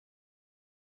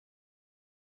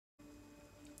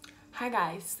Hi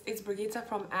guys, it's Brigitta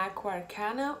from Aqua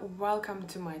Arcana. Welcome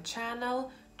to my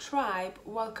channel. Tribe,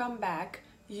 welcome back.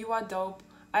 You are dope.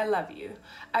 I love you.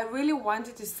 I really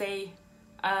wanted to say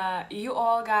you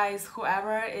all guys,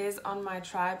 whoever is on my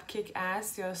tribe, kick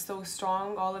ass. You're so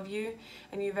strong, all of you,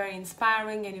 and you're very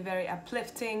inspiring and you're very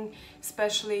uplifting,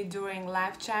 especially during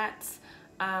live chats.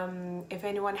 If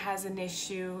anyone has an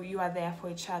issue, you are there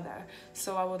for each other.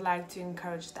 So I would like to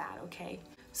encourage that, okay?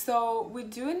 So we're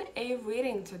doing a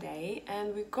reading today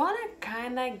and we're gonna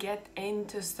kind of get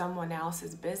into someone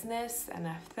else's business, and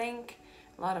I think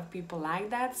a lot of people like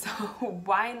that, so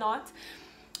why not?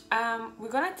 We're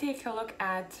gonna take a look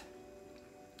at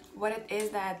what it is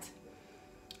that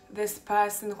this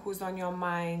person who's on your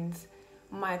mind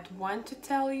might want to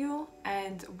tell you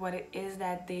and what it is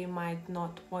that they might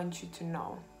not want you to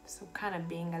know. So kind of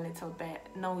being a little bit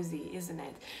nosy, isn't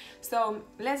it? So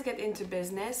let's get into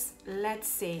business. Let's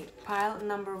see, pile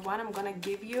number one, I'm gonna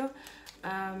give you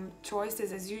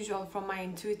choices as usual from my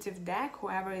intuitive deck.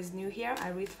 Whoever is new here, I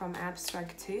read from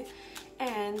abstract too.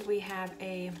 And we have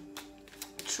a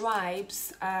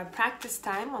tribes practice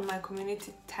time on my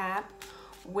community tab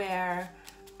where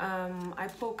I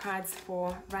pull cards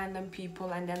for random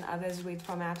people and then others read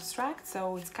from abstract.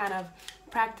 So it's kind of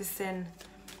practicing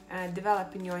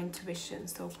developing your intuition.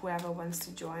 So whoever wants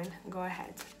to join, go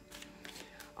ahead.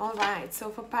 All right, so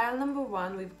for pile number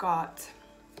one, we've got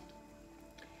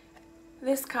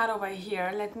this card over here.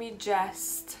 Let me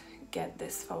just get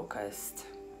this focused.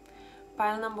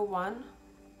 Pile number one,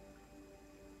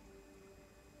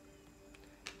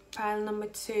 pile number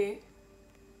two,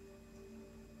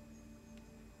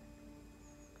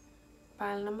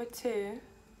 pile number two,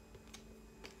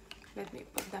 let me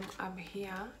put them up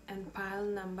here, and pile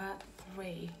number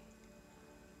three.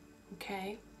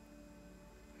 Okay,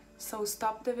 so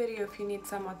stop the video if you need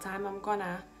some more time. I'm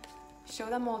gonna show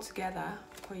them all together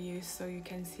for you so you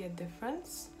can see a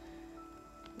difference.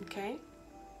 Okay,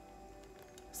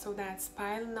 so that's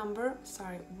pile number,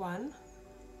 sorry, 1,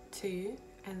 2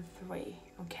 and 3.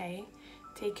 Okay,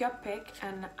 take your pick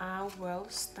and I will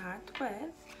start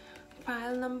with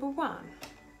pile number 1.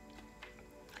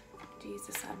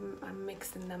 Jesus, I'm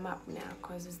mixing them up now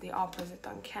because it's the opposite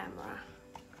on camera.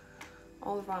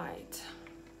 All right.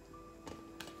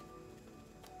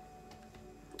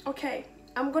 Okay,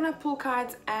 I'm gonna pull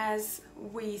cards as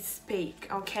we speak,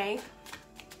 okay?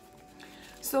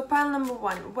 So pile number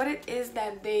 1, what it is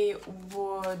that they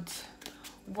would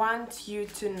want you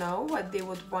to know, what they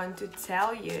would want to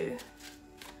tell you.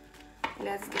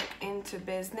 Let's get into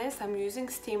business. I'm using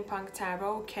Steampunk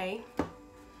Tarot, okay?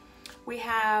 We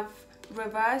have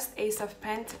reversed Ace of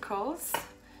Pentacles.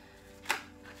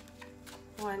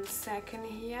 One second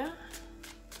here.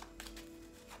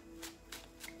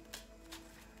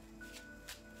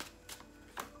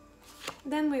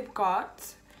 Then we've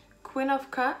got Queen of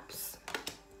Cups.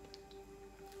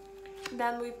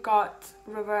 Then we've got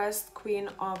reversed Queen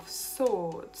of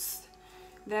Swords.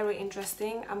 Very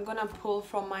interesting. I'm gonna pull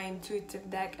from my intuitive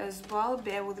deck as well.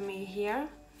 Bear with me here.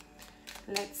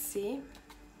 Let's see.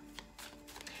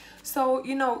 So,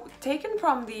 you know, taken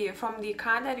from the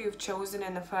card that you've chosen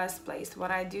in the first place,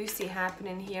 what I do see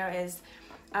happening here is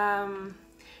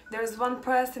there's one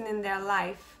person in their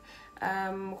life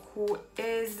who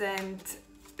isn't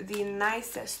the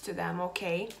nicest to them,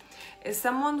 okay? Is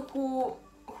someone who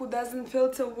doesn't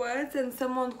filter words, and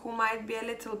someone who might be a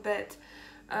little bit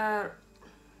a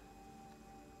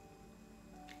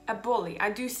bully. I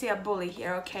do see a bully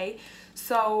here, okay?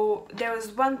 So there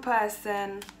is one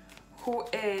person who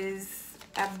is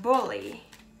a bully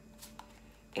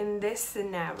in this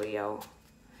scenario,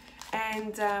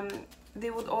 and they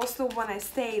would also want to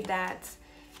say that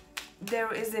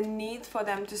there is a need for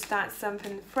them to start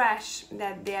something fresh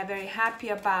that they are very happy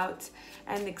about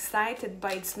and excited,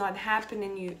 but it's not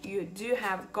happening. You do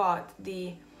have got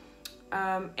the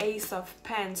Ace of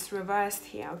Pens reversed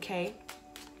here, okay?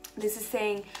 This is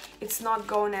saying it's not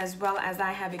going as well as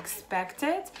I have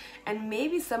expected, and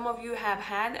maybe some of you have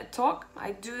had a talk,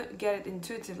 I do get it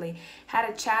intuitively, had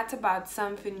a chat about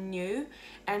something new,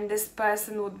 and this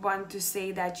person would want to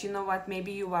say that, you know what,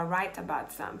 maybe you are right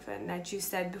about something that you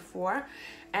said before,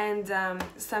 and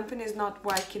something is not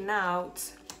working out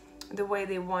the way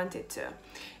they want it to.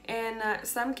 In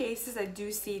some cases, I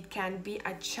do see it can be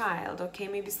a child, okay?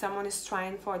 Maybe someone is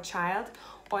trying for a child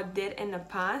or did in the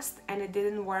past and it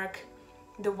didn't work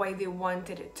the way they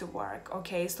wanted it to work,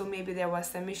 okay? So maybe there was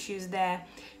some issues there,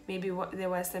 maybe there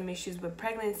were some issues with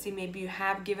pregnancy, maybe you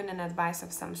have given an advice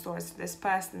of some sort to this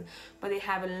person, but they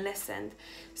haven't listened.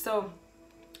 So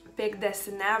pick the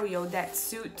scenario that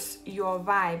suits your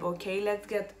vibe, okay? Let's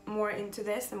get more into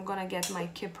this. I'm gonna get my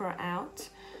Kipper out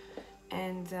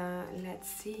And let's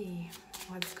see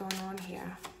what's going on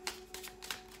here.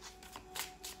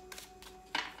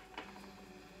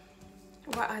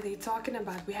 What are they talking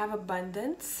about? We have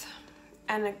abundance.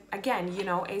 And again, you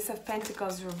know, Ace of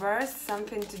Pentacles reversed,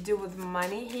 something to do with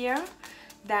money here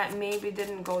that maybe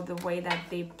didn't go the way that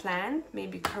they planned.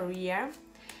 Maybe career,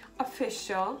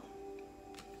 official.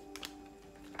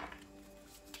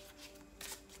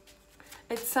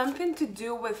 It's something to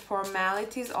do with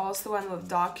formalities also and with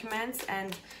documents,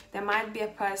 and there might be a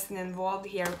person involved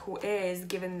here who is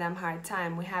giving them a hard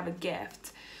time. We have a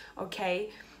gift, okay?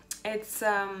 It's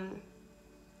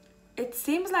it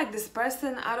seems like this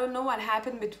person, I don't know what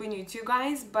happened between you two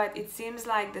guys, but it seems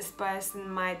like this person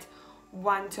might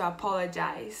want to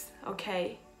apologize,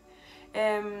 okay?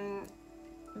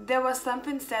 There was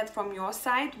something said from your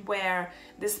side where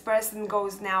this person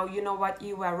goes, now, you know what,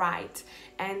 you were right.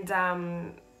 And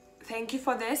thank you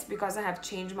for this, because I have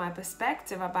changed my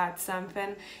perspective about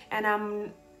something, and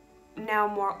I'm now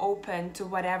more open to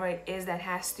whatever it is that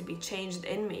has to be changed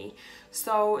in me.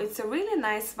 So it's a really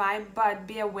nice vibe, but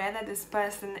be aware that this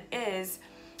person is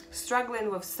struggling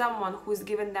with someone who's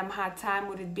giving them a hard time.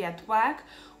 Would it be at work?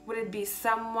 Would it be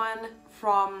someone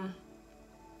from...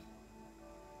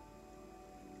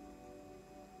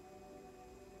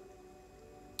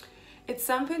 It's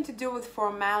something to do with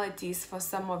formalities for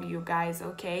some of you guys,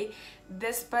 okay?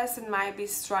 This person might be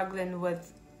struggling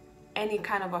with any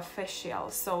kind of official,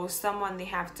 so someone they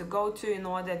have to go to in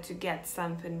order to get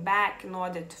something back, in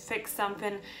order to fix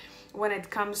something when it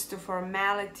comes to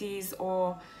formalities,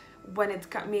 or when it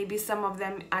maybe some of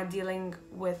them are dealing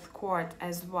with court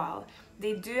as well.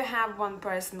 They do have one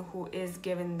person who is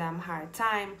giving them a hard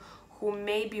time, who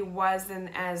maybe wasn't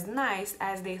as nice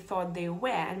as they thought they were,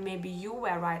 and maybe you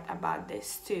were right about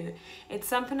this too. It's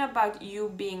something about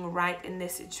you being right in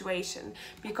this situation,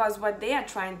 because what they are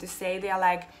trying to say, they are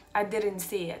like, I didn't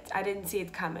see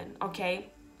it coming,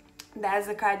 okay? That's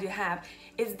the card you have.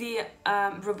 It's the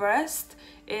reversed.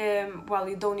 Well,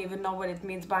 you don't even know what it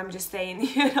means, but I'm just saying,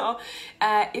 you know,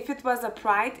 if it was a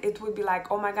pride, it would be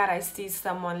like, oh my god, I see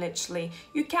someone literally.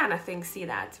 You can, I think, see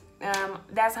that.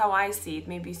 That's how I see it.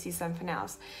 Maybe you see something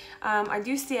else. I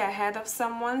do see a head of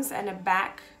someone's and a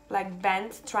back like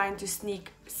bent, trying to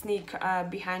sneak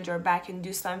behind your back and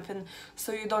do something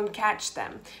so you don't catch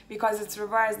them, because it's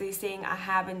reversed. They're saying I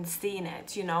haven't seen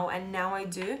it, you know, and now I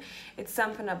do. It's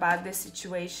something about this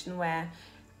situation where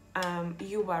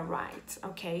you were right,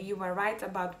 okay? You were right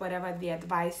about whatever the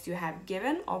advice you have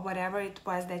given or whatever it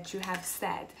was that you have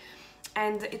said.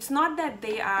 And it's not that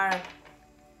they are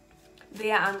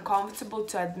uncomfortable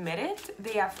to admit it.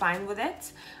 They are fine with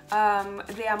it.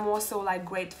 They are more so like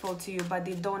grateful to you, but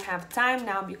they don't have time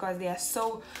now because they are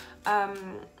so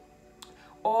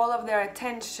all of their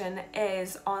attention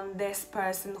is on this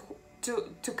person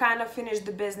to kind of finish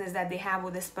the business that they have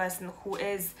with this person who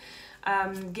is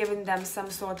giving them some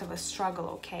sort of a struggle,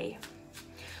 okay?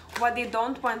 What they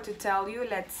don't want to tell you,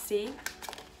 let's see.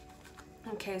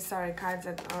 Okay, sorry, cards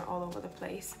are all over the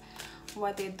place.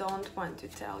 What they don't want to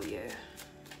tell you.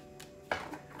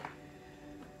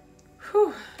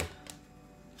 Whew.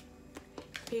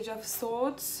 Page of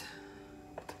Swords.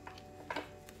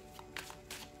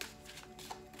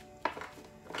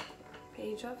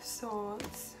 Page of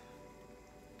Swords.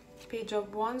 Page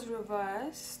of Wands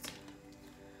reversed.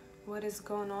 What is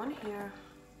going on here?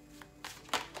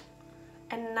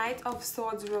 And Knight of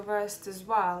Swords reversed as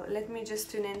well. Let me just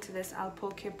tune into this. I'll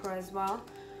pull Kipper as well.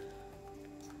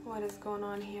 What is going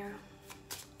on here?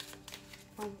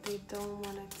 What they don't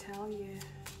want to tell you.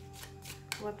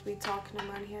 What we talking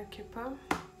about here, Kipper?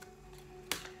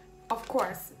 Of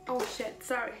course. Oh shit,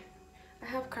 sorry. I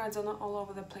have cards all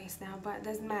over the place now, but it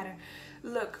doesn't matter.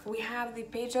 Look, we have the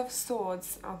Page of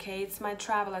Swords, okay? It's my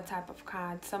traveler type of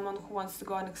card. Someone who wants to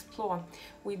go and explore.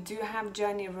 We do have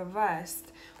Journey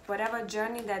reversed. Whatever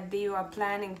journey that they are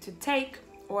planning to take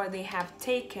or they have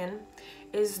taken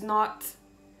is not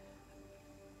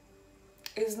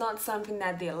something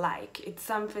that they like. It's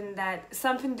something that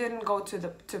didn't go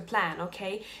to plan,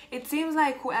 okay? It seems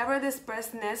like whoever this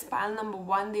person is, pile number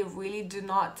one, they really do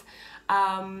not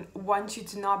want you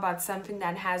to know about something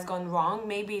that has gone wrong.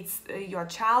 Maybe it's your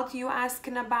child you're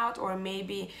asking about, or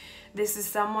maybe this is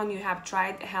someone you have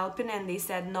tried helping and they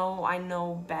said, no, I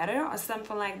know better, or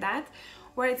something like that.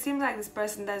 Where it seems like this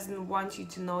person doesn't want you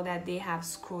to know that they have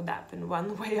screwed up in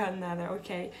one way or another,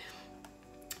 okay?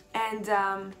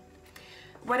 And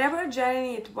whatever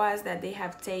journey it was that they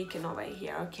have taken over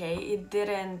here, okay, it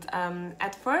didn't,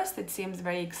 at first it seems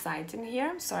very exciting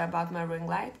here. Sorry about my ring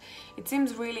light. It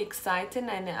seems really exciting,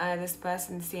 and this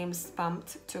person seems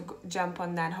pumped to jump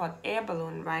on that hot air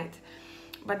balloon, right?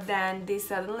 but then they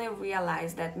suddenly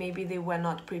realized that maybe they were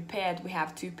not prepared. We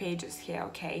have 2 pages here,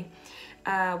 okay?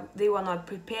 They were not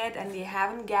prepared, and they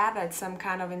haven't gathered some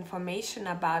kind of information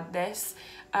about this,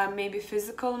 maybe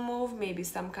physical move, maybe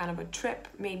some kind of a trip,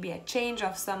 maybe a change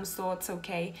of some sorts,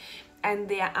 okay? And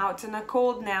they are out in the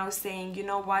cold now saying, you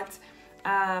know what,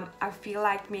 I feel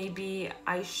like maybe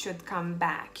I should come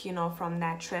back, you know, from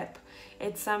that trip.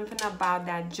 It's something about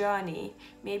that journey.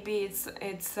 Maybe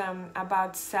it's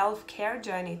about self-care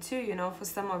journey too, you know, for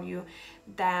some of you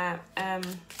that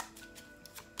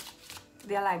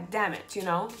they're like, damn it, you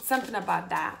know, something about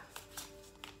that.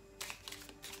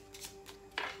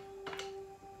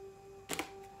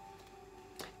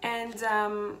 And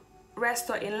rest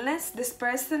or illness, this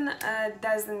person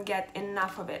doesn't get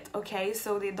enough of it, okay?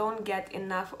 So they don't get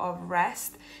enough of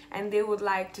rest, and they would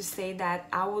like to say that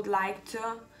I would like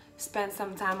to spend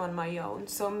some time on my own.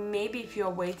 So maybe if you're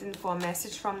waiting for a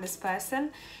message from this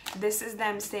person, this is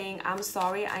them saying, I'm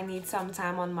sorry, I need some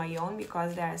time on my own,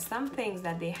 because there are some things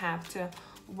that they have to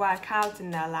work out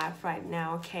in their life right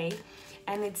now, okay?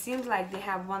 And it seems like they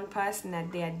have one person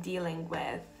that they are dealing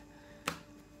with.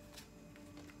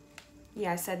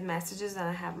 Yeah, I said messages, and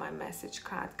I have my message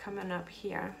card coming up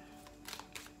here.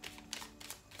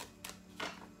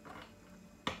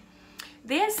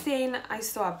 They are saying, I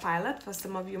saw a pilot. For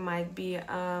some of you might be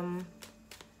a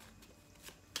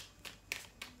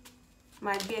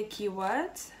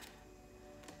keyword.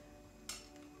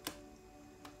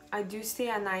 I do see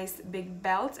a nice big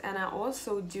belt, and I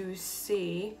also do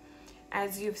see,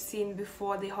 as you've seen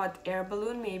before, the hot air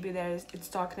balloon. Maybe it's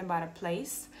talking about a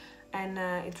place, and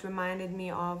it reminded me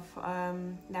of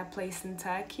that place in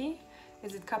Turkey.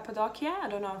 Is it Cappadocia? I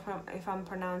don't know if I'm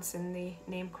pronouncing the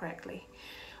name correctly.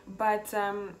 But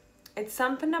it's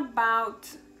something about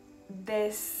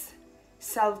this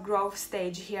self-growth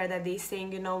stage here that they're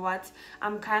saying, you know what,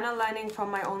 I'm kind of learning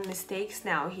from my own mistakes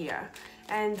now here.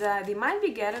 And they might be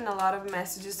getting a lot of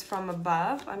messages from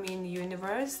above, I mean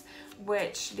universe,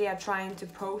 which they are trying to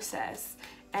process.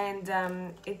 And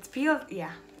it feels,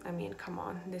 yeah, I mean, come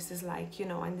on, this is like, you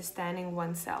know, understanding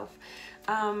oneself.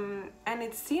 And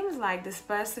it seems like this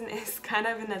person is kind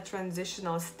of in a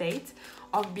transitional state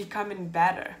of becoming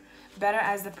better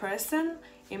as a person,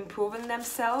 improving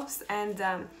themselves, and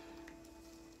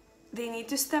they need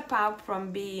to step out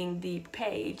from being the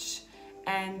page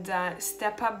and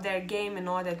step up their game in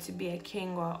order to be a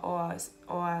king or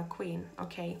a queen,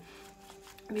 okay?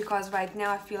 Because right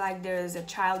now I feel like there is a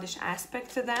childish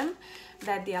aspect to them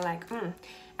that they are like,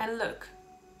 And look,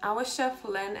 I was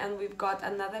shuffling, and we've got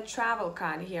another travel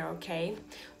card here, okay?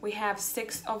 We have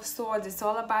 6 of Swords. It's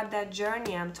all about that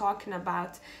journey I'm talking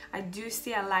about. I do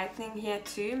see a lightning here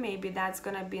too. Maybe that's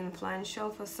gonna be influential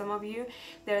for some of you.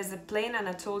 There's a plane, and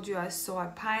I told you I saw a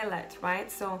pilot,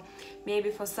 right? So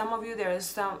maybe for some of you,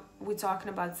 we're talking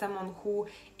about someone who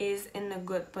is in a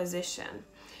good position.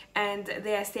 And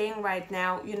they are saying right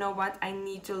now, you know what, I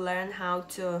need to learn how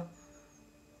to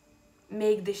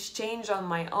make this change on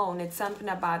my own. It's something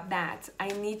about that. I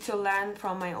need to learn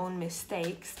from my own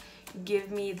mistakes.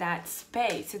 Give me that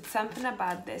space. It's something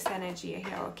about this energy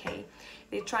here, okay?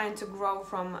 They're trying to grow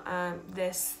from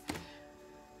this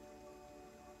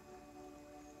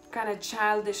kind of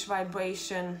childish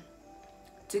vibration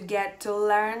to get to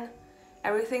learn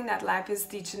everything that life is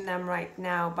teaching them right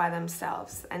now by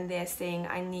themselves. And they're saying,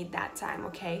 I need that time,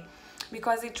 okay?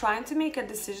 Because they're trying to make a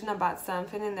decision about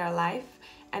something in their life,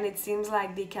 and it seems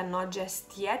like they cannot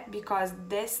just yet, because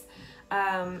this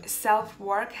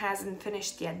self-work hasn't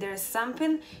finished yet. There's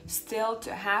something still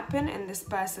to happen in this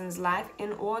person's life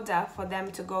in order for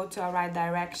them to go to a right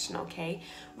direction, okay?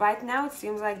 Right now it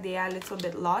seems like they are a little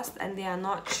bit lost, and they are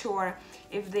not sure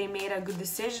if they made a good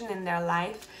decision in their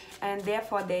life, and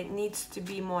therefore there needs to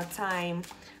be more time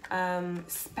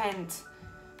spent.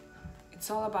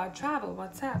 It's all about travel.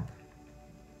 What's up?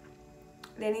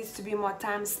 There needs to be more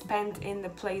time spent in the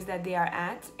place that they are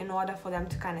at in order for them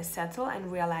to kind of settle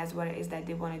and realize what it is that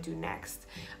they want to do next.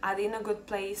 Are they in a good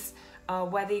place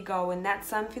where they go? And that's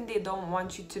something they don't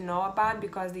want you to know about,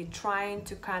 because they're trying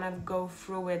to kind of go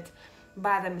through it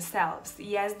by themselves.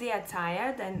 Yes, they are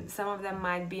tired, and some of them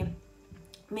might be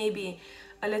maybe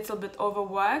a little bit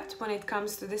overworked when it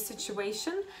comes to this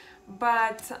situation,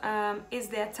 but it's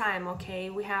their time,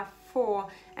 okay? We have 4,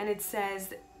 and it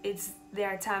says it's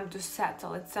their time to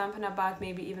settle. It's something about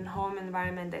maybe even home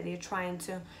environment that they're trying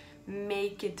to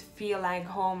make it feel like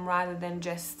home rather than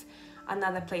just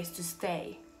another place to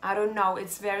stay. I don't know,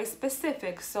 it's very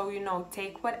specific, so you know,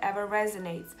 take whatever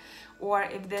resonates. Or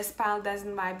if this pile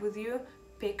doesn't vibe with you,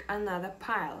 pick another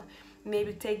pile.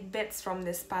 maybe take bits from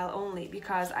this pile only,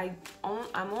 because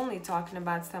I'm only talking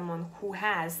about someone who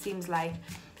has, seems like,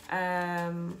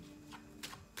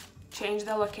 changed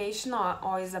the location,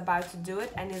 or is about to do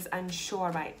it and is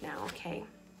unsure right now, okay?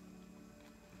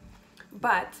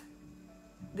 But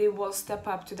they will step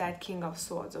up to that King of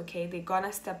Swords, okay? They're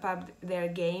gonna step up their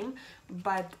game,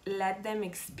 but let them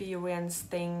experience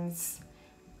things.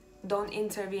 Don't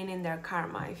intervene in their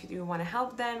karma. If you want to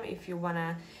help them, if you want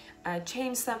to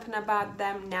change something about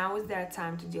them, now is their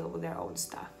time to deal with their own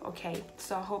stuff, okay?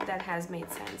 So I hope that has made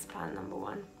sense, pile number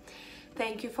 1.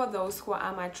 Thank you for those who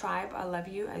are my tribe. I love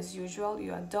you as usual.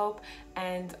 You are dope.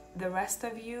 And the rest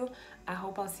of you, I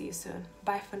hope I'll see you soon.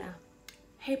 Bye for now.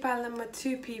 Hey, pile number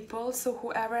 2 people. So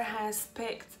whoever has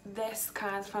picked this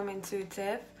card from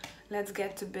Intuitive, let's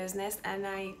get to business. And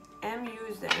I am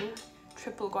using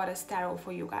Triple Goddess Tarot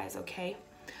for you guys, okay?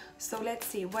 So let's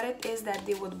see what it is that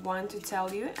they would want to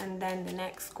tell you, and then the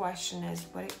next question is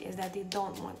what it is that they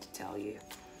don't want to tell you,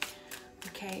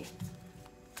 okay?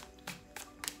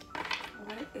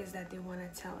 What it is that they want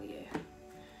to tell you.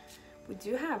 We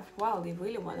do have, well, they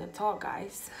really want to talk,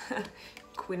 guys.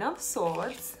 Queen of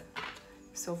Swords.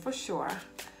 So for sure,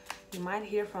 you might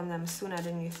hear from them sooner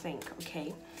than you think,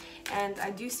 okay? And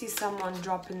I do see someone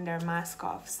dropping their mask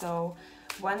off. So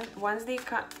once they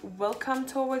will come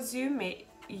towards you,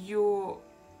 you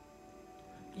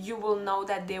will know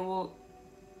that they will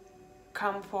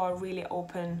come for a really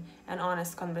open and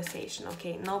honest conversation,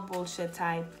 okay? No bullshit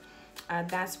type.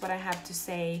 That's what I have to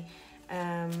say.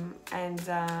 I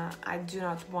do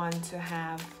not want to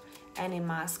have any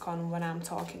mask on when I'm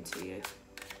talking to you.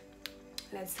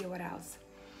 Let's see what else.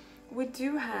 We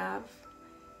do have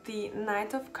the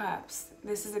Knight of Cups.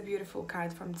 This is a beautiful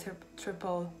card from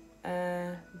Triple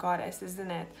Goddess, isn't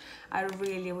it? I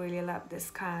really, really love this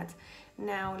card.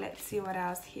 Now, let's see what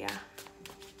else here.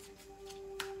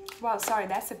 Well, sorry,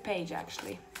 that's a page,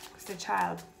 actually. It's a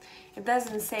child. It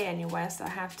doesn't say anywhere, so I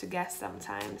have to guess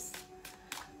sometimes.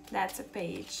 That's a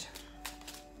page.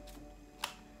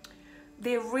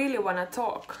 They really want to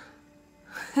talk.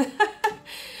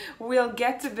 We'll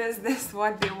get to business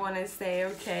what they want to say,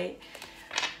 okay?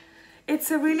 It's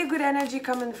a really good energy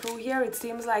coming through here. It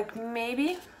seems like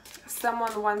maybe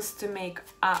someone wants to make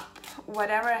up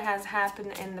whatever has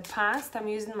happened in the past. I'm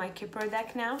using my Kipper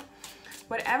deck now.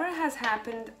 Whatever has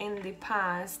happened in the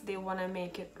past, they want to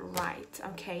make it right,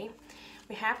 okay?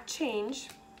 We have change,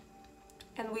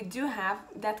 and we do have,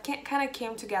 that kind of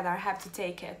came together, I have to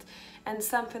take it, and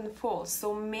something false.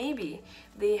 So maybe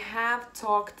they have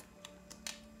talked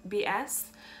BS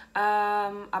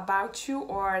about you,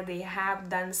 or they have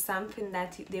done something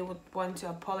that they would want to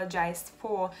apologize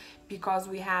for, because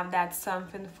we have that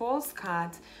something false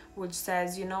card, which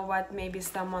says, you know what, maybe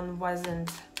someone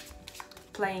wasn't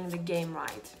playing the game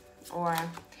right, or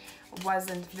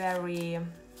wasn't very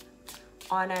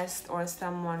honest, or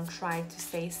someone tried to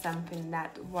say something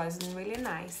that wasn't really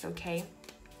nice, okay?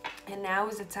 And now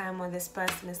is the time when this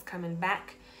person is coming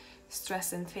back.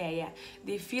 Stress and fear, yeah.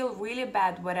 They feel really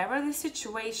bad. Whatever the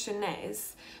situation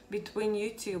is between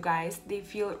you two guys, they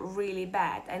feel really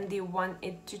bad and they want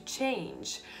it to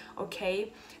change,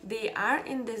 okay? They are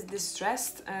in this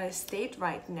distressed state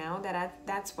right now.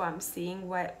 That's what I'm seeing,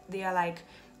 where they are like,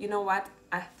 you know what,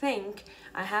 I think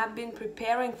I have been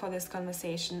preparing for this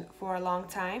conversation for a long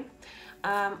time.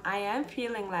 I am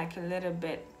feeling like a little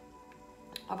bit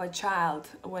of a child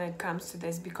when it comes to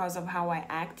this because of how I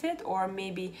acted, or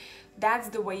maybe that's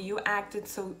the way you acted,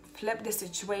 so flip the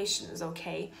situations,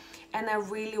 okay? And I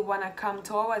really want to come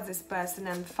towards this person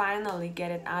and finally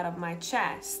get it out of my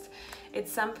chest.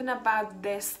 It's something about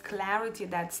this clarity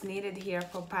that's needed here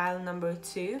for pile number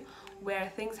 2,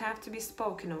 where things have to be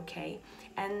spoken, okay?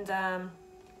 And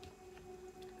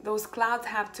those clouds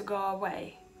have to go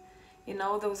away, you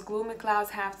know, those gloomy clouds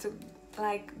have to,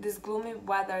 like this gloomy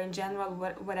weather in general,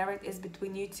 whatever it is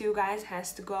between you two guys,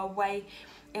 has to go away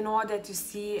in order to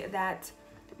see that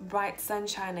bright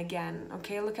sunshine again,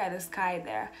 okay? Look at the sky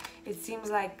there. It seems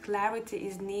like clarity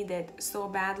is needed so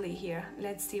badly here.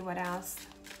 Let's see what else,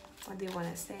 what do you want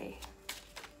to say?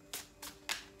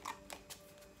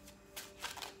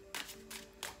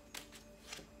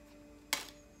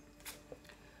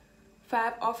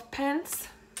 Five of Pence,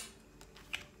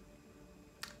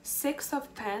 Six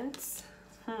of Pence,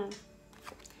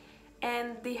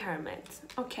 and the Hermit.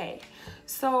 Okay,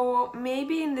 so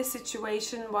maybe in this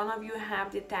situation one of you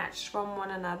have detached from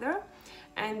one another,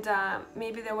 and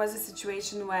maybe there was a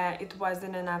situation where it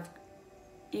wasn't enough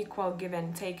equal give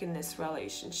and take in this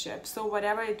relationship. So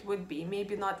whatever it would be,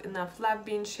 maybe not enough love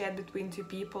being shared between two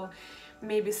people,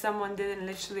 maybe someone didn't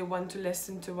literally want to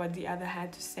listen to what the other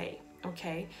had to say,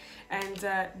 okay? And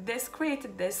this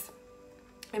created this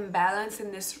imbalance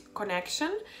in this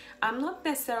connection. I'm not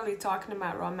necessarily talking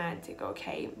about romantic,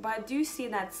 okay? But I do see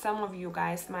that some of you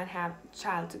guys might have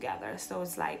child together, so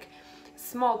it's like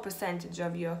small percentage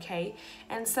of you, okay?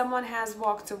 And someone has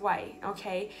walked away,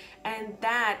 okay? And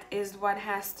that is what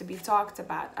has to be talked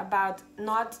about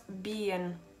not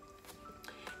being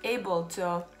able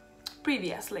to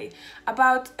previously,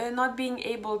 about not being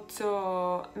able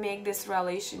to make this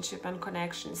relationship and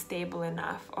connection stable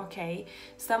enough, okay?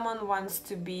 Someone wants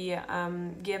to be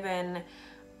given,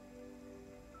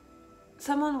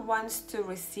 someone wants to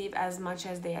receive as much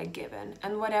as they are given,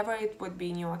 and whatever it would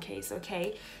be in your case,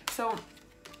 okay? So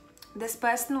this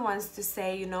person wants to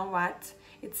say, you know what,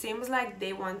 it seems like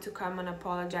they want to come and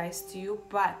apologize to you,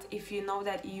 but if you know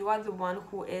that you are the one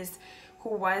who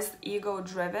was ego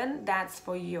driven, that's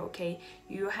for you, okay?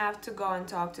 You have to go and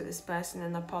talk to this person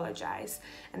and apologize,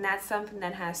 and that's something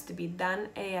that has to be done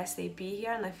ASAP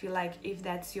here. And I feel like if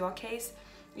that's your case,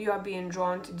 you are being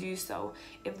drawn to do so.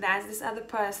 If that's this other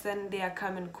person, they are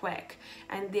coming quick,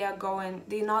 and they're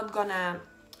not gonna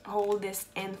hold this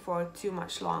in for too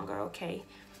much longer, okay?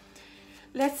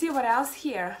 Let's see what else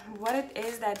here, what it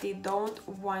is that they don't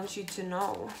want you to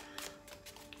know,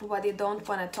 what they don't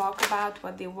want to talk about,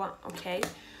 what they want, okay?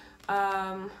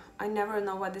 I never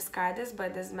know what this card is,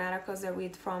 but it doesn't matter because I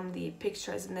read from the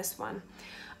pictures in this one.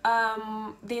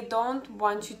 They don't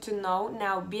want you to know.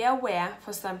 Now be aware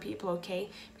for some people, okay?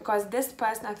 Because this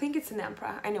person, I think it's an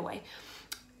emperor, anyway,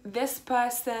 this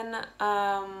person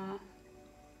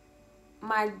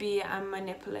might be a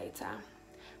manipulator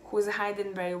who's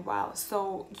hiding very well.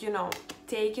 So, you know,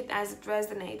 take it as it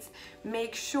resonates.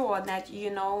 Make sure that you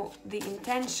know the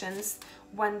intentions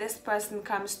when this person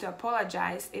comes to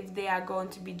apologize, if they are going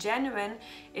to be genuine,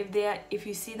 if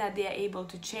you see that they are able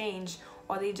to change,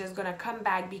 or they're just gonna come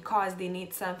back because they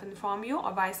need something from you,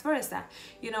 or vice versa.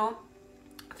 You know,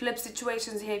 flip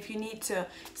situations here if you need to.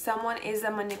 Someone is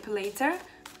a manipulator,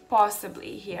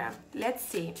 possibly here. Let's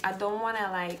see. I don't want to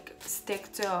like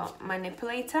stick to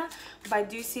manipulator, but I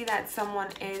do see that someone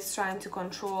is trying to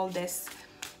control this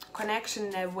connection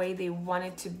the way they want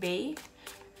it to be.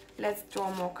 Let's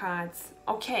draw more cards.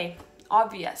 Okay,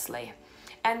 obviously,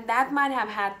 and that might have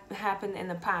happened in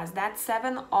the past. That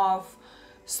Seven of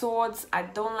Swords, I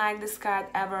don't like this card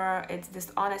ever. It's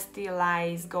dishonesty,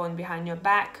 lies, going behind your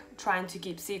back, trying to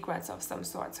keep secrets of some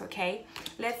sorts, okay?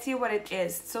 Let's see what it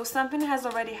is. So something has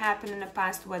already happened in the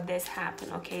past where this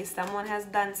happened, okay? Someone has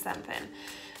done something.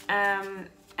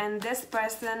 And this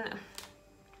person,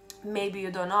 maybe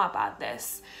you don't know about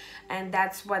this, and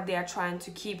that's what they are trying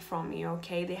to keep from you,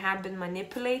 okay? They have been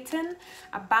manipulating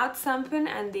about something,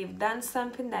 and they've done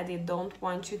something that they don't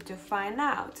want you to find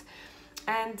out.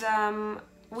 And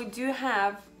we do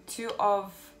have Two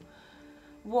of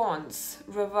Wands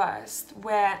reversed,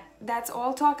 where that's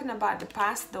all talking about the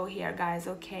past though here, guys,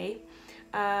 okay?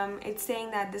 It's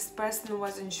saying that this person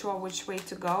wasn't sure which way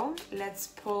to go. Let's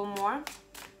pull more.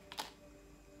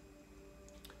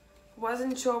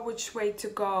 Wasn't sure which way to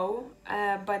go,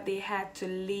 but they had to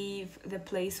leave the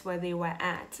place where they were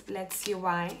at. Let's see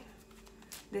why.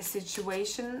 The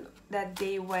situation that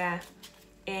they were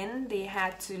in, they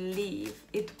had to leave.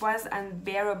 It was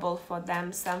unbearable for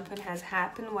them. Something has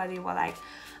happened where they were like,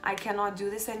 I cannot do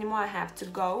this anymore, I have to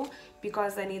go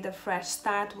because I need a fresh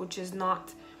start, which is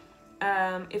not,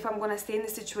 if I'm gonna stay in the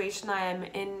situation I am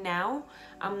in now,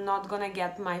 I'm not gonna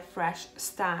get my fresh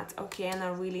start, okay? And I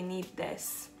really need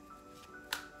this.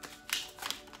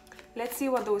 Let's see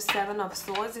what those Seven of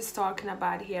Swords is talking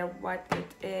about here, what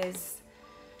it is.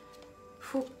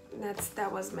 Whew,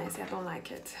 that was messy, I don't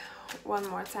like it. One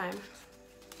more time.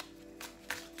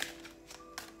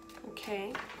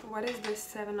 Okay, what is this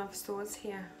Seven of Swords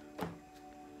here?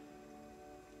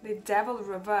 The Devil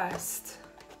reversed.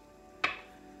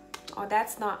 Oh,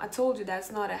 that's not, I told you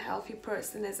that's not a healthy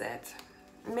person, is it?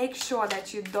 Make sure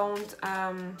that you don't,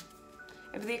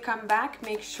 if they come back,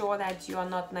 make sure that you are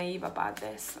not naive about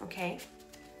this, okay?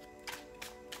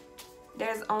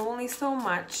 There's only so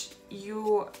much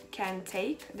you can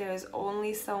take. There's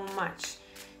only so much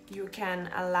you can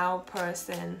allow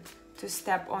person to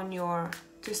step on your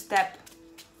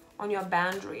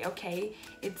boundary, okay?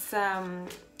 It's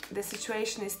the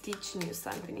situation is teaching you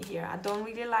something here. I don't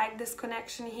really like this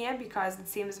connection here because it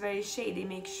seems very shady.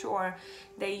 Make sure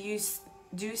that you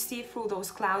do see through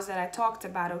those clouds that I talked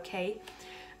about, okay?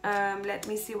 Let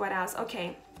me see what else.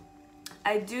 Okay,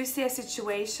 I do see a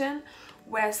situation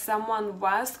where someone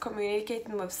was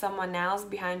communicating with someone else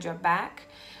behind your back.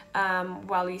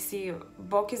 While you see a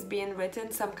book is being written,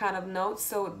 some kind of note,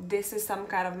 so this is some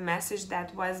kind of message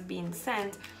that was being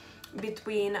sent,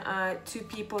 between two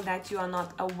people that you are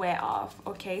not aware of.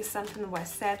 Okay, something was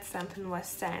said, something was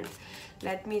sent.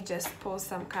 Let me just pull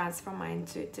some cards from my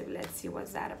intuitive. Let's see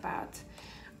what's that about.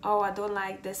 Oh, I don't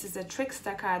like this. Is a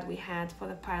trickster card we had for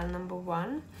the pile number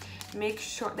 1. Make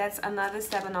sure that's another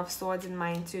 7 of Swords in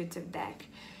my intuitive deck.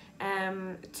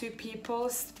 Two people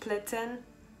splitting,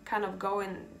 kind of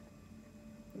going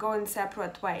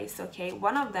separate ways. Okay,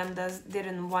 one of them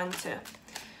didn't want to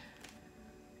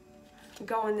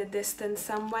go in the distance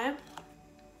somewhere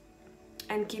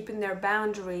and keeping their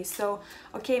boundaries. So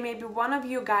okay, maybe one of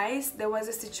you guys, there was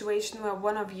a situation where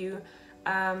one of you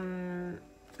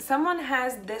someone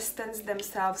has distanced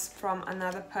themselves from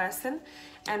another person,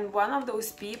 and one of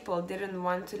those people didn't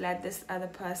want to let this other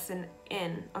person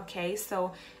in. Okay,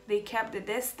 so they kept the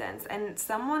distance, and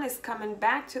someone is coming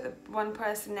back to the one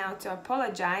person now to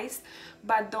apologize,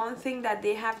 but don't think that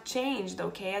they have changed.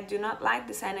 Okay, I do not like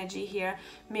this energy here.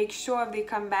 Make sure if they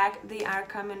come back, they are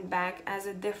coming back as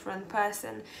a different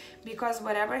person, because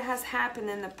whatever has happened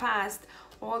in the past,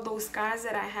 all those cards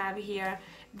that I have here,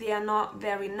 they are not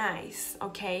very nice.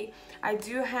 Okay, I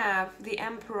do have the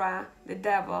Emperor, the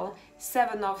Devil,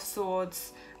 7 of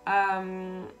Swords,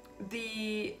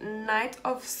 the Knight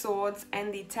of Swords,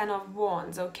 and the 10 of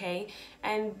Wands. Okay,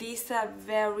 and these are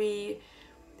very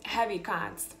heavy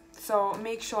cards, so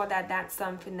make sure that that's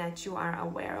something that you are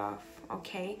aware of.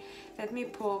 Okay, let me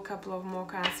pull a couple of more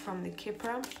cards from the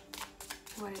Keeper.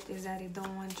 What it is that they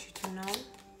don't want you to know.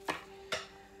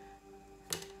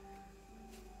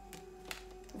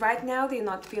 Right now they're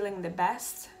not feeling the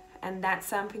best, and that's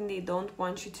something they don't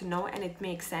want you to know, and it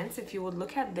makes sense. If you would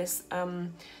look at this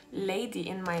lady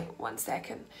in my, one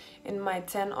second, in my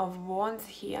 10 of Wands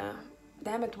here,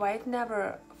 damn it, why it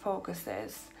never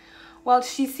focuses? Well,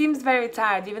 she seems very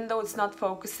tired, even though it's not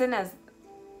focusing as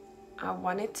I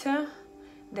want it to.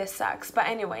 This sucks, but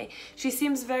anyway, she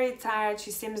seems very tired,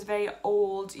 she seems very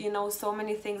old, you know, so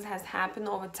many things has happened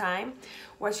over time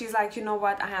where she's like, you know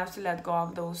what, I have to let go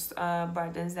of those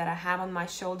burdens that I have on my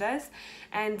shoulders.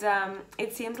 And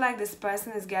it seems like this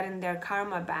person is getting their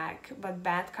karma back, but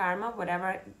bad karma,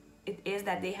 whatever it is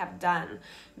that they have done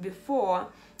before,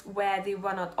 where they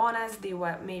were not honest, they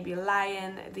were maybe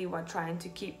lying, they were trying to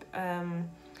keep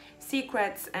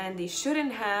secrets and they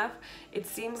shouldn't have. It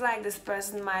seems like this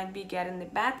person might be getting the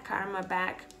bad karma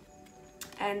back,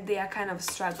 and they are kind of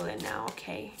struggling now.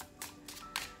 Okay,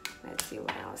 let's see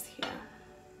what else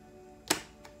here.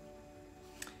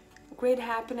 Great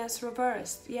happiness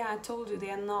reversed. Yeah, I told you they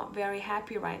are not very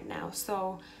happy right now,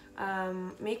 so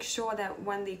make sure that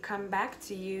when they come back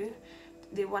to you,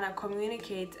 they want to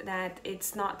communicate that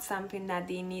it's not something that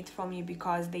they need from you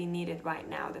because they need it right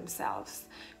now themselves.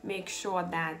 Make sure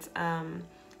that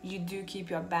you do keep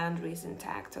your boundaries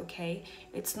intact. Okay,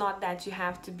 it's not that you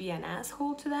have to be an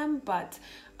asshole to them, but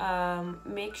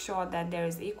make sure that there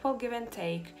is equal give and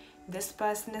take. This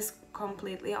person is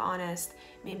completely honest.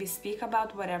 Maybe speak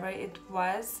about whatever it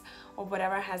was or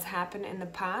whatever has happened in the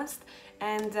past,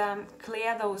 and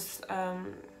clear those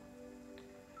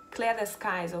clear the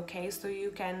skies. Okay, so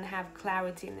you can have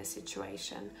clarity in the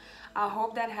situation. I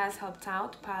hope that has helped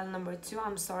out pile number 2.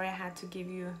 I'm sorry I had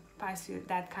to pass you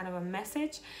that kind of a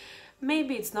message.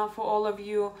 Maybe it's not for all of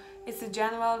you. It's a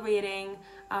general reading.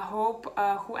 I hope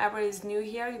whoever is new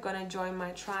here, you're gonna join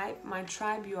my tribe. My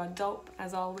tribe, you are dope.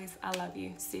 As always, I love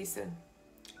you. See you soon.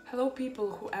 Hello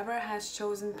people, whoever has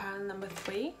chosen pile number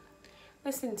 3,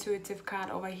 this intuitive card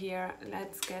over here,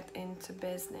 let's get into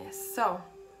business. So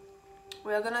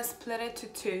we're gonna split it to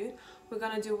 2. We're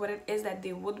gonna do what it is that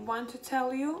they would want to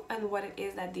tell you and what it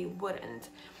is that they wouldn't.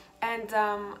 And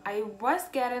I was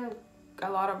getting a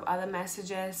lot of other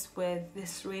messages with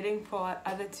this reading for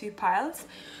other 2 piles.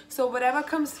 So whatever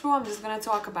comes through, I'm just gonna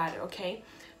talk about it, okay?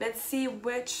 Let's see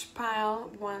which pile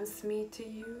wants me to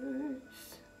use.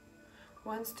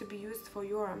 Wants to be used for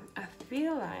your, I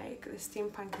feel like the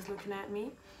steampunk is looking at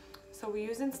me. So we're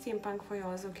using steampunk for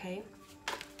yours, okay?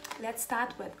 Let's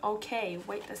start with, okay,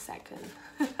 wait a second.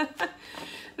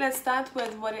 Let's start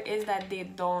with what it is that they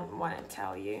don't want to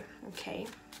tell you, okay?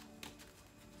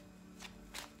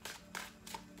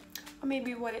 Or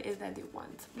maybe what it is that they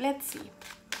want. Let's see.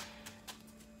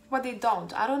 What they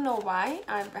don't. I don't know why.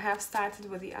 I have started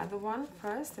with the other one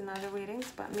first in other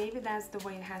readings, but maybe that's the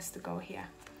way it has to go here.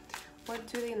 What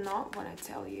do they not want to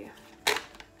tell you?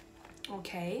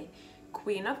 Okay,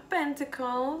 Queen of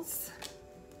Pentacles.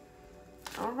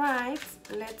 All right,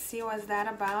 let's see what's that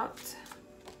about.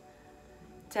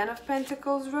 10 of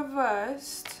Pentacles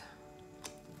reversed.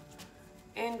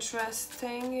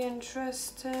 Interesting,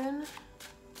 interesting.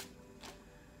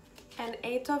 And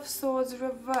 8 of Swords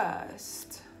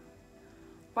reversed.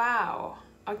 Wow,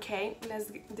 Okay,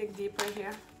 let's dig deeper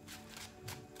here.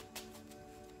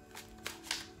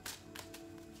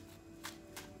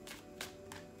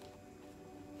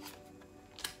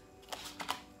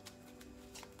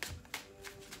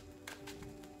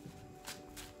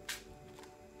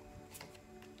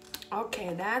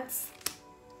 Okay, that's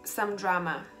some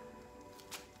drama.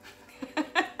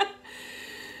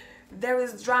 There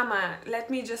is drama. Let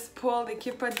me just pull the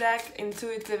Cupid deck,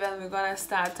 intuitive, and we're gonna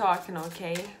start talking,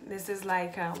 okay? This is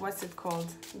like, what's it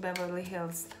called? Beverly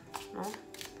Hills, no?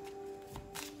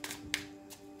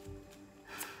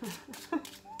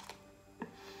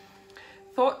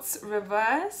 Thoughts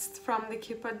reversed from the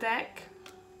Cupid deck.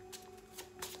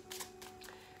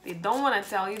 They don't want to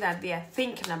tell you that they are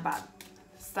thinking about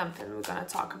something we're gonna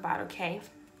talk about, okay?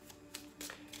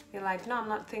 You're like, no, I'm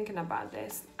not thinking about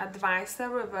this. Advisor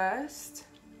reversed.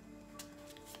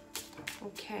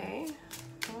 Okay,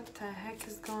 what the heck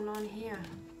is going on here?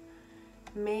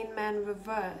 Main man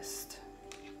reversed.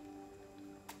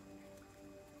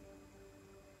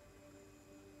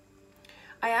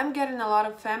 I am getting a lot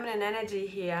of feminine energy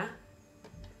here.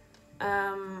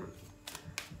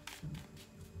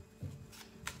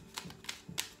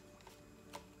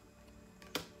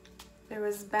 There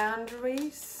is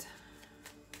boundaries,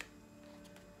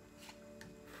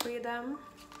 freedom.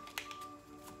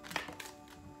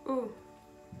 Ooh.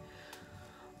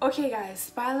 Okay, guys,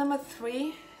 pile number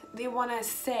 3. They want to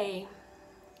say,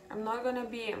 I'm not going to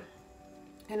be,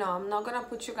 you know, I'm not going to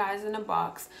put you guys in a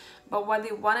box, but what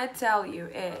they want to tell you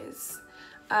is,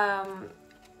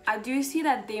 I do see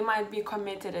that they might be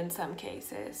committed in some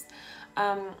cases.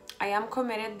 I am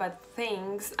committed, but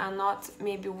things are not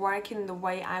maybe working the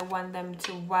way I want them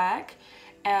to work,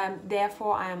 and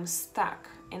therefore I am stuck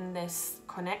in this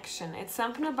connection. It's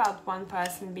something about one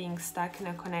person being stuck in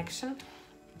a connection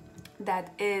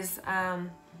that is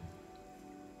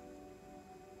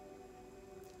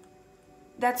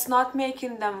that's not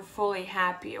making them fully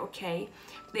happy, okay?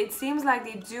 It seems like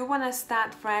they do want to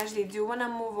start fresh, they do want to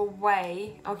move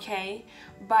away, okay?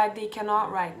 But they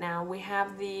cannot right now. We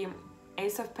have the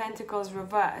Ace of Pentacles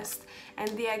reversed, and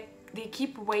they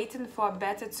keep waiting for a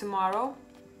better tomorrow.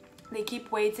 They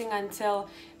keep waiting until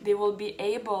they will be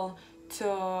able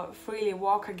to freely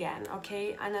walk again,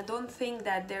 okay? And I don't think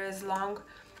that there is long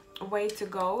way to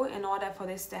go in order for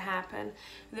this to happen.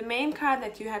 The main card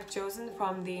that you have chosen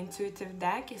from the intuitive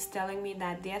deck is telling me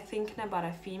that they're thinking about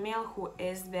a female who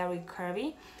is very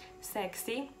curvy,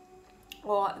 sexy,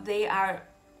 or they are,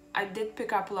 I did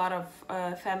pick up a lot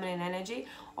of feminine energy,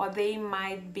 or they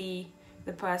might be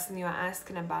the person you're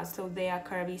asking about. So they are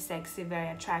curvy, sexy, very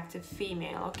attractive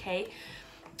female, okay?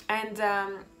 And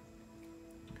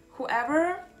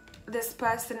whoever this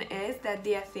person is that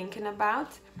they are thinking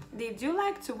about, they do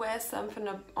like to wear something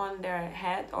on their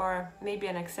head, or maybe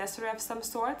an accessory of some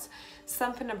sort.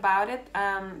 Something about it,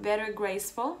 very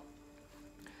graceful,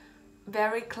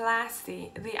 very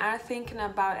classy. They are thinking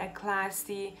about a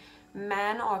classy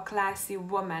man or classy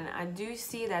woman. I do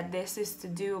see that this is to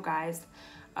do, guys,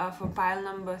 for pile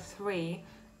number 3,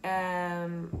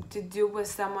 to do with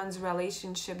someone's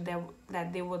relationship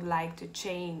that they would like to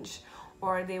change,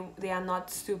 or they are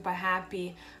not super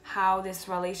happy how this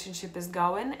relationship is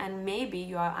going, and maybe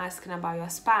you are asking about your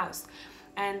spouse,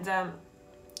 and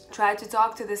try to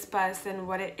talk to this person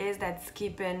what it is that's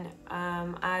keeping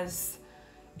us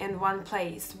in one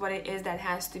place, what it is that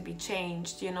has to be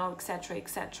changed, you know, etc,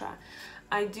 etc.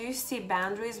 I do see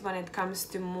boundaries when it comes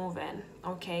to moving,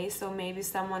 okay? So maybe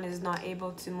someone is not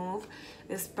able to move.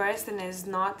 This person is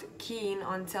not keen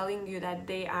on telling you that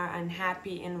they are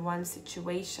unhappy in one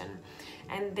situation,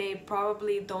 and they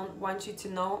probably don't want you to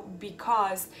know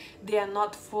because they are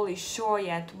not fully sure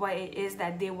yet what it is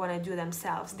that they want to do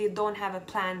themselves. They don't have a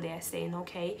plan, they're saying,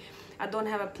 okay? I don't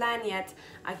have a plan yet.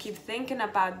 I keep thinking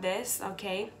about this,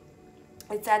 okay?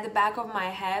 It's at the back of my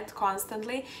head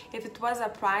constantly. If it was a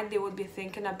pride, they would be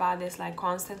thinking about this, like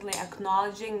constantly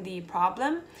acknowledging the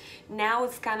problem. Now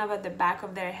it's kind of at the back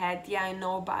of their head. Yeah, I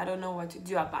know, but I don't know what to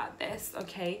do about this,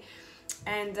 okay?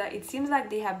 And it seems like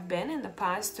they have been in the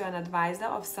past to an advisor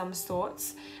of some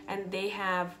sorts, and they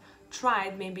have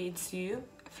tried, maybe it's you,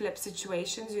 flip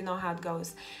situations, you know how it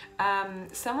goes.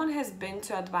 Someone has been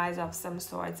to advisor of some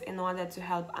sorts in order to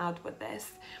help out with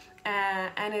this.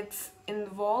 And it's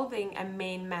involving a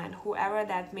main man, whoever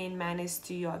that main man is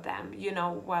to you or them. You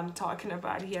know what I'm talking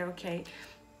about here, okay?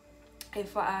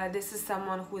 If this is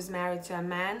someone who's married to a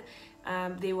man,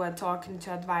 they were talking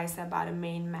to advice about a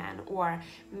main man, or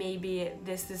maybe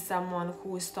this is someone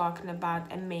who's talking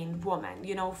about a main woman.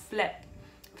 You know, flip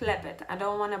it. I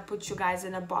don't want to put you guys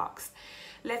in a box.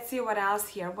 Let's see what else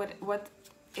here. What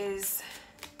is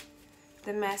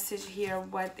the message here,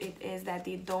 what it is that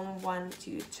they don't want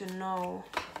you to know.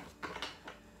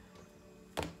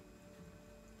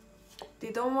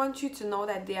 They don't want you to know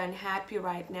that they are unhappy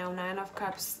right now. Nine of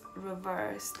Cups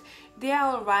reversed. They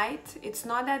are alright. It's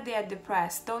not that they are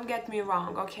depressed. Don't get me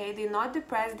wrong, okay? They're not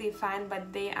depressed, they're fine,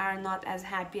 but they are not as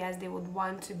happy as they would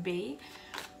want to be.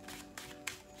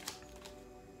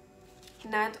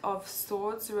 Knight of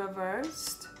Swords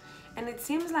reversed. And it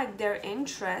seems like their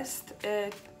interest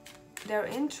in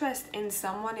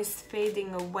someone is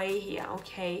fading away here,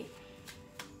 okay?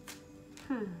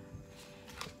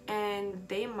 And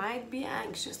they might be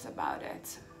anxious about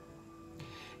it.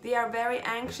 They are very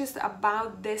anxious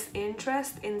about this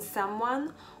interest in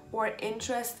someone or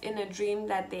interest in a dream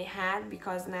that they had,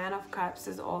 because Nine of Cups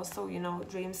is also, you know,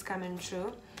 dreams coming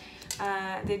true.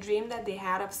 The dream that they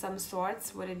had of some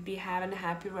sorts, would it be having a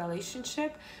happy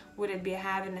relationship? Would it be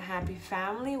having a happy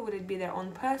family? Would it be their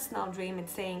own personal dream?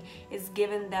 It's saying it's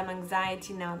giving them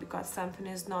anxiety now because something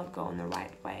is not going the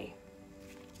right way.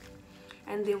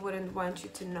 And they wouldn't want you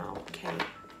to know, okay?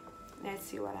 Let's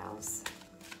see what else.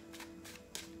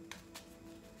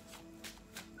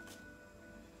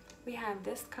 We have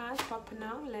this card popping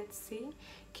out. Let's see.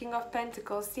 King of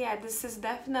Pentacles. Yeah, this is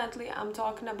definitely, I'm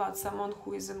talking about someone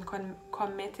who is in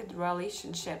committed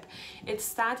relationship. It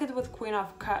started with Queen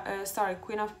of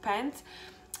Pent,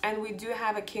 and we do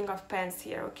have a King of Pents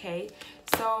here, okay?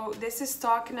 So this is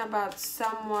talking about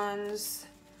someone's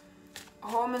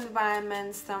home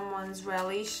environment, someone's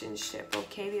relationship,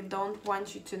 okay? They don't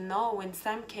want you to know in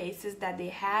some cases that they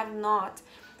have not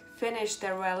finished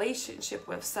their relationship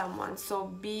with someone. So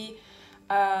be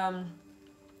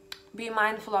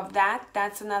mindful of that.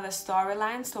 That's another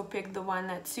storyline, so pick the one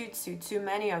that suits you. Too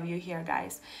many of you here,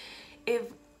 guys.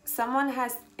 If someone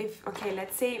has, okay,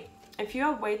 let's say if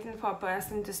you're waiting for a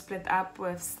person to split up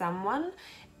with someone,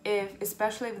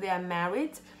 especially if they are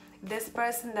married, this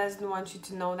person doesn't want you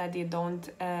to know that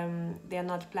they're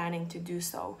not planning to do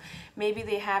so. Maybe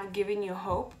they have given you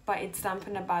hope, but it's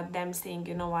something about them saying,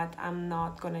 you know what, I'm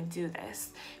not gonna do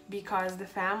this because the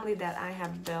family that I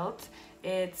have built,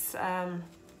 it's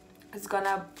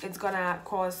gonna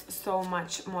cause so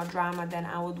much more drama than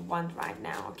I would want right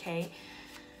now, okay?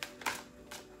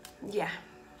 Yeah.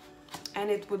 And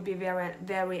it would be very,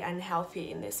 very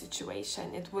unhealthy in this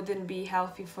situation. It wouldn't be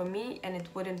healthy for me, and it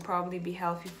wouldn't probably be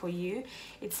healthy for you.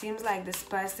 It seems like this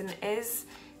person is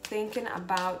thinking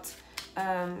about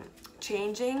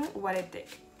changing what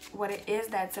it is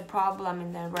that's a problem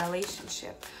in their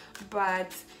relationship.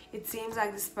 But it seems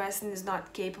like this person is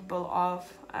not capable of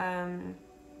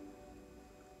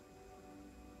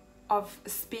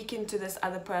speaking to this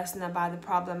other person about the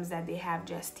problems that they have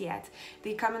just yet.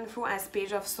 They coming through as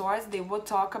Page of Swords. They would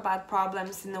talk about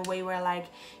problems in a way where, like,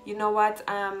 you know what,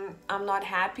 I'm not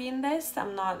happy in this,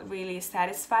 I'm not really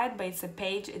satisfied, but it's a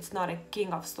page, it's not a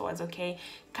King of Swords, okay?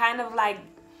 Kind of like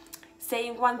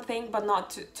saying one thing but not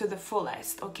to the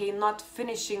fullest, okay? Not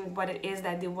finishing what it is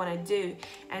that they want to do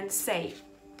and say.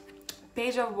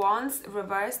 Page of Wands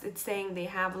reversed, it's saying they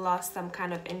have lost some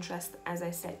kind of interest, as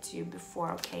I said to you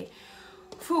before, okay?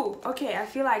 Phew, okay, I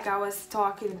feel like I was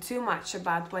talking too much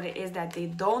about what it is that they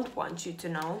don't want you to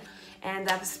know, and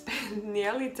I've spent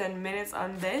nearly 10 minutes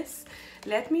on this.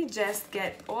 Let me just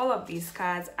get all of these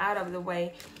cards out of the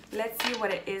way. Let's see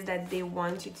what it is that they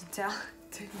want you to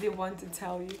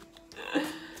tell you.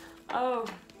 Oh,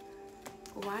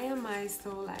 why am I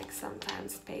so, like,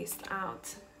 sometimes spaced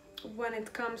out? When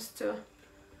it comes to,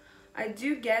 I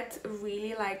do get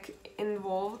really, like,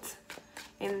 involved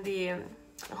in the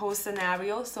whole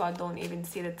scenario, so I don't even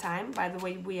see the time. By the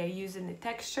way, we are using the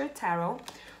texture tarot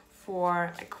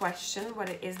for a question, what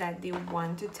it is that they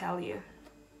want to tell you.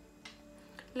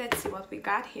 Let's see what we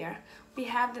got here. We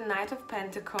have the Knight of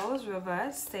Pentacles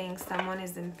reversed, saying someone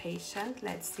is impatient.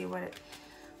 Let's see what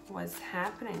was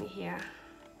happening here.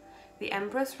 The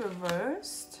Empress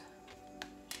reversed.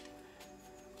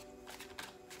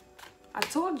 I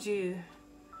told you.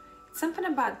 It's something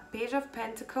about Page of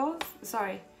Pentacles.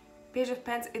 Sorry. Page of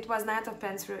Pents. It was Knight of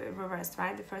Pents reversed,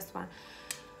 right? The first one.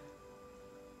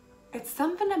 It's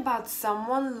something about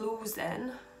someone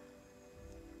losing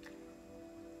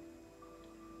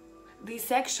the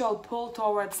sexual pull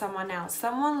towards someone else.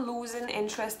 Someone losing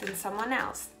interest in someone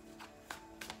else.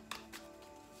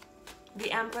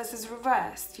 The Empress is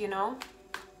reversed, you know.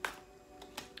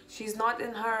 She's not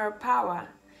in her power.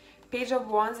 Page of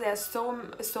Wands, there's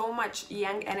so much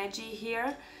yang energy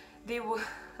here. They will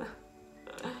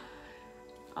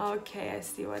okay, I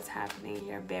see what's happening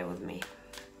here. Bear with me.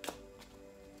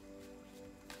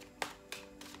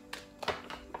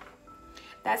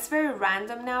 That's very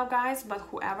random now, guys, but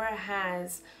whoever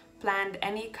has planned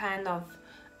any kind of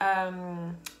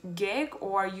gig,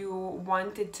 or you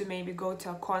wanted to maybe go to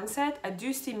a concert. I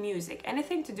do see music,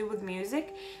 anything to do with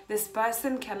music. This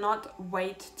person cannot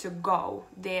wait to go.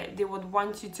 They would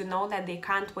want you to know that they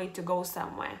can't wait to go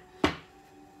somewhere.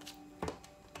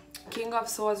 King of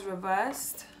Swords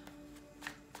reversed.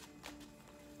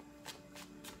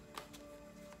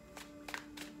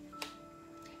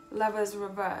 Lovers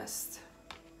reversed.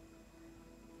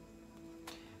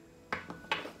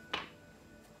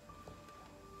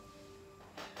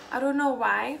 I don't know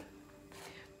why,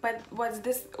 but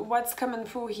what's coming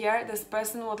through here, this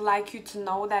person would like you to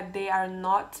know that they are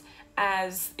not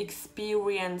as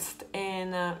experienced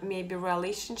in maybe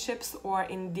relationships or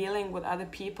in dealing with other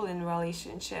people in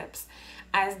relationships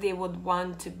as they would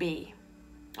want to be.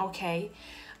 Okay,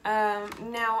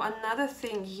 now another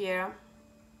thing here.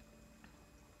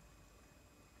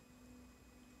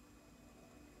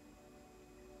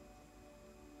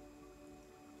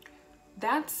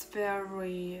 That's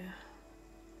very...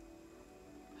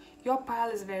 Your pile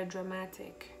is very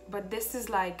dramatic, but this is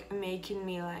like making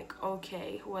me like,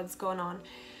 okay, what's going on?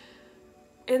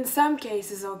 In some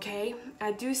cases, okay,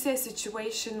 I do see a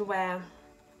situation where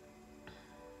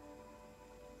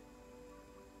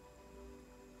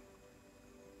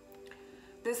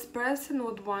this person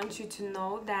would want you to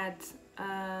know that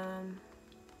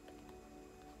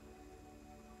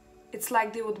it's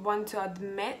like they would want to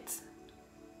admit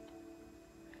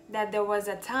that there was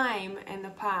a time in the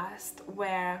past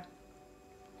where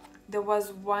there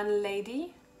was one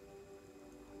lady,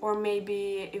 or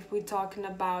maybe if we're talking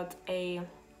about a...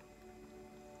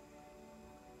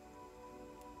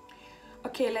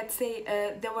 Okay, let's say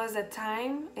there was a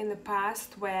time in the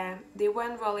past where they were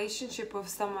in a relationship with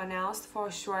someone else for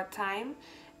a short time,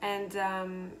 and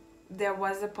there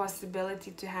was a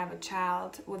possibility to have a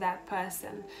child with that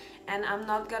person. And I'm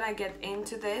not gonna get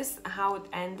into this, how it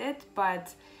ended,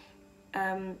 but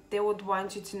they would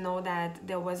want you to know that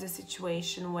there was a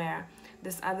situation where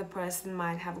this other person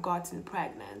might have gotten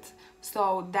pregnant.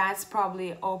 So that's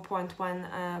probably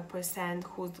 0.1%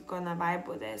 who's gonna vibe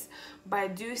with this. But I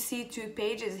do see 2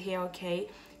 pages here, okay?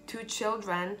 2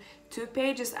 children, 2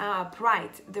 pages are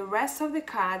upright. The rest of the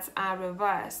cards are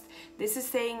reversed. This is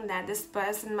saying that this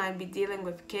person might be dealing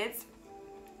with kids,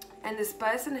 and this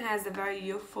person has a very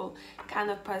youthful kind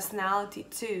of personality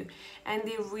too, and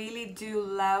they really do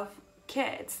love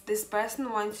kids. This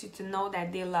person wants you to know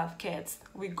that they love kids.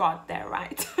 We got there,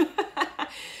 right?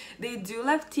 They do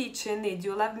love teaching, they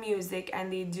do love music,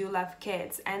 and they do love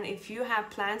kids. And if you have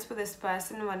plans with this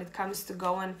person when it comes to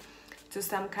going to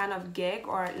some kind of gig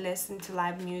or listen to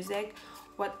live music,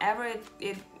 whatever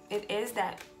it is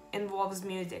that involves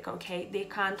music, okay, they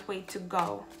can't wait to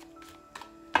go.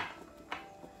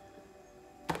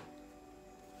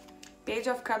 Page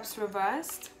of Cups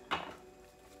reversed.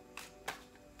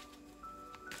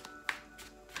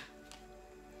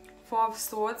 Four of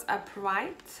Swords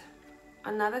upright.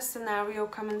 Another scenario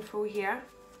coming through here.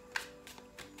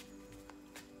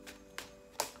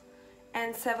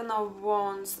 And Seven of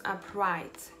Wands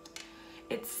upright.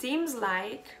 It seems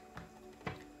like,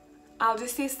 I'll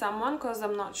just say someone because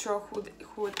I'm not sure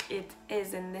who it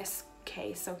is in this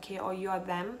case, okay, or you're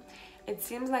them. It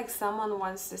seems like someone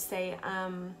wants to say,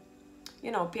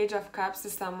 you know, Page of Cups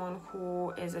is someone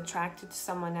who is attracted to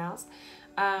someone else.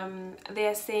 They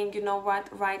are saying, you know what,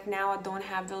 right now I don't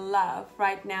have the love.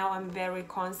 Right now I'm very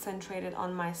concentrated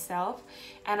on myself,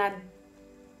 and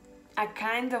I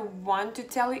kind of want to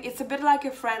tell you, it's a bit like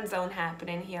a friend zone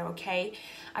happening here, okay?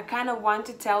 I kind of want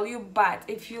to tell you, but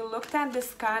if you looked at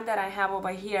this card that I have over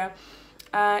here,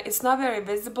 it's not very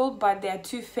visible, but there are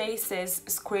 2 faces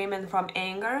screaming from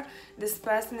anger. This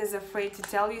person is afraid to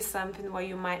tell you something where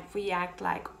you might react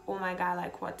like, oh my god,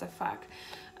 like what the fuck.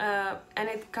 And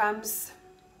it comes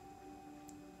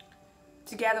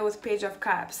together with Page of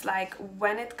Cups. Like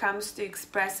when it comes to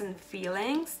expressing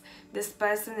feelings, this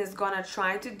person is gonna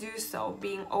try to do so,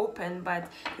 being open, but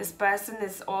this person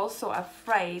is also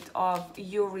afraid of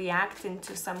you reacting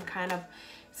to some kind of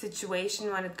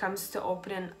situation when it comes to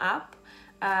opening up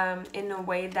in a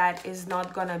way that is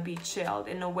not gonna be chilled,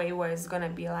 in a way where it's gonna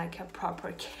be like a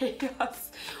proper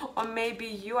chaos. Or maybe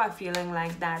you are feeling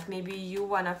like that. Maybe you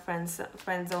wanna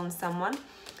friend zone someone,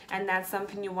 and that's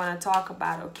something you want to talk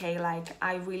about, okay? Like,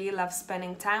 I really love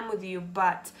spending time with you,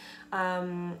 but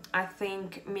I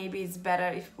think maybe it's better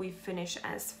if we finish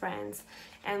as friends.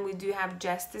 And we do have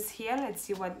Justice here. Let's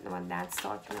see what that's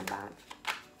talking about.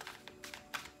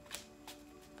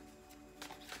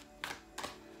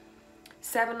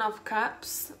 Seven of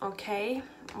Cups, okay?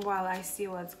 Well, I see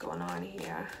what's going on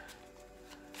here.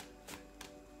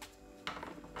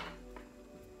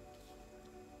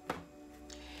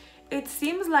 it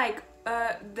seems like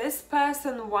this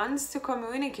person wants to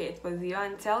communicate with you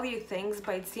and tell you things,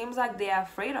 but it seems like they are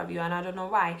afraid of you, and I don't know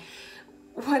why.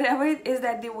 Whatever it is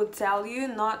that they would tell you,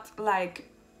 not like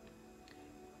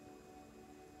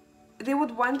they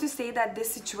would want to say that this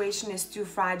situation is too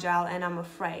fragile and I'm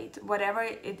afraid. Whatever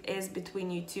it is between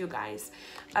you two guys.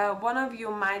 One of you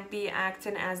might be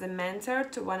acting as a mentor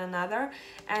to one another,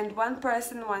 and one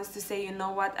person wants to say, you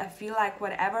know what, I feel like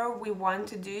whatever we want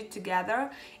to do together,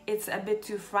 it's a bit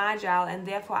too fragile, and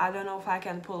therefore I don't know if I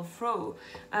can pull through.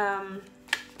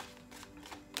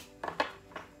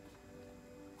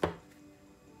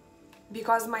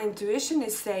 Because my intuition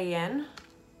is saying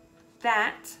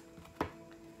that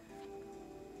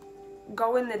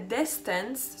go in the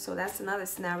distance, so that's another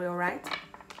scenario, right?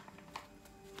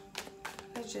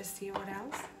 Let's just see what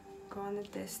else. Go in the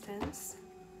distance.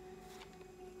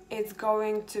 It's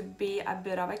going to be a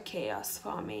bit of a chaos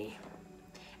for me.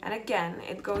 And again,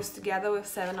 it goes together with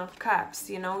Seven of Cups.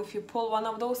 You know, if you pull one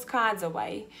of those cards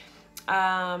away,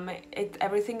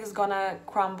 everything is gonna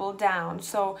crumble down.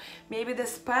 So maybe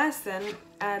this person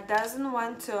doesn't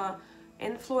want to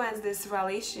influence this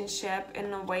relationship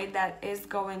in a way that is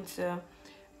going to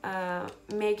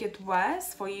make it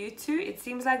worse for you two. It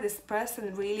seems like this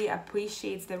person really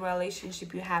appreciates the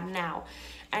relationship you have now,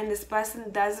 and this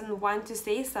person doesn't want to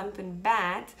say something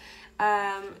bad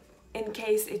in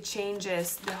case it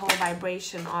changes the whole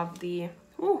vibration of the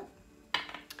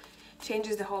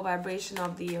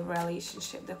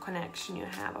relationship, the connection you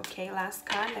have. Okay, last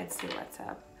card, let's see what's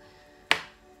up.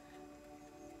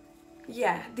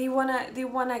 Yeah, they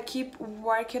wanna keep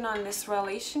working on this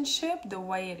relationship the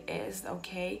way it is,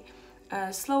 okay?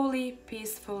 Slowly,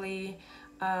 peacefully,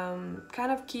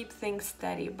 kind of keep things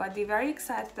steady, but they're very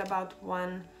excited about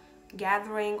one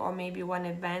gathering or maybe one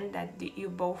event that you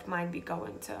both might be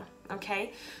going to.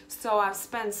 Okay, so I've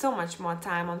spent so much more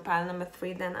time on pile number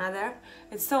 3 than other.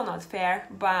 It's still not fair,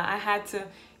 but I had to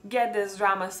get this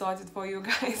drama sorted for you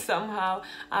guys somehow.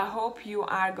 I hope you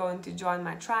are going to join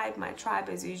my tribe. My tribe,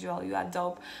 as usual, you are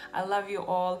dope. I love you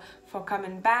all for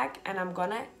coming back, and I'm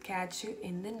gonna catch you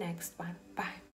in the next one. Bye.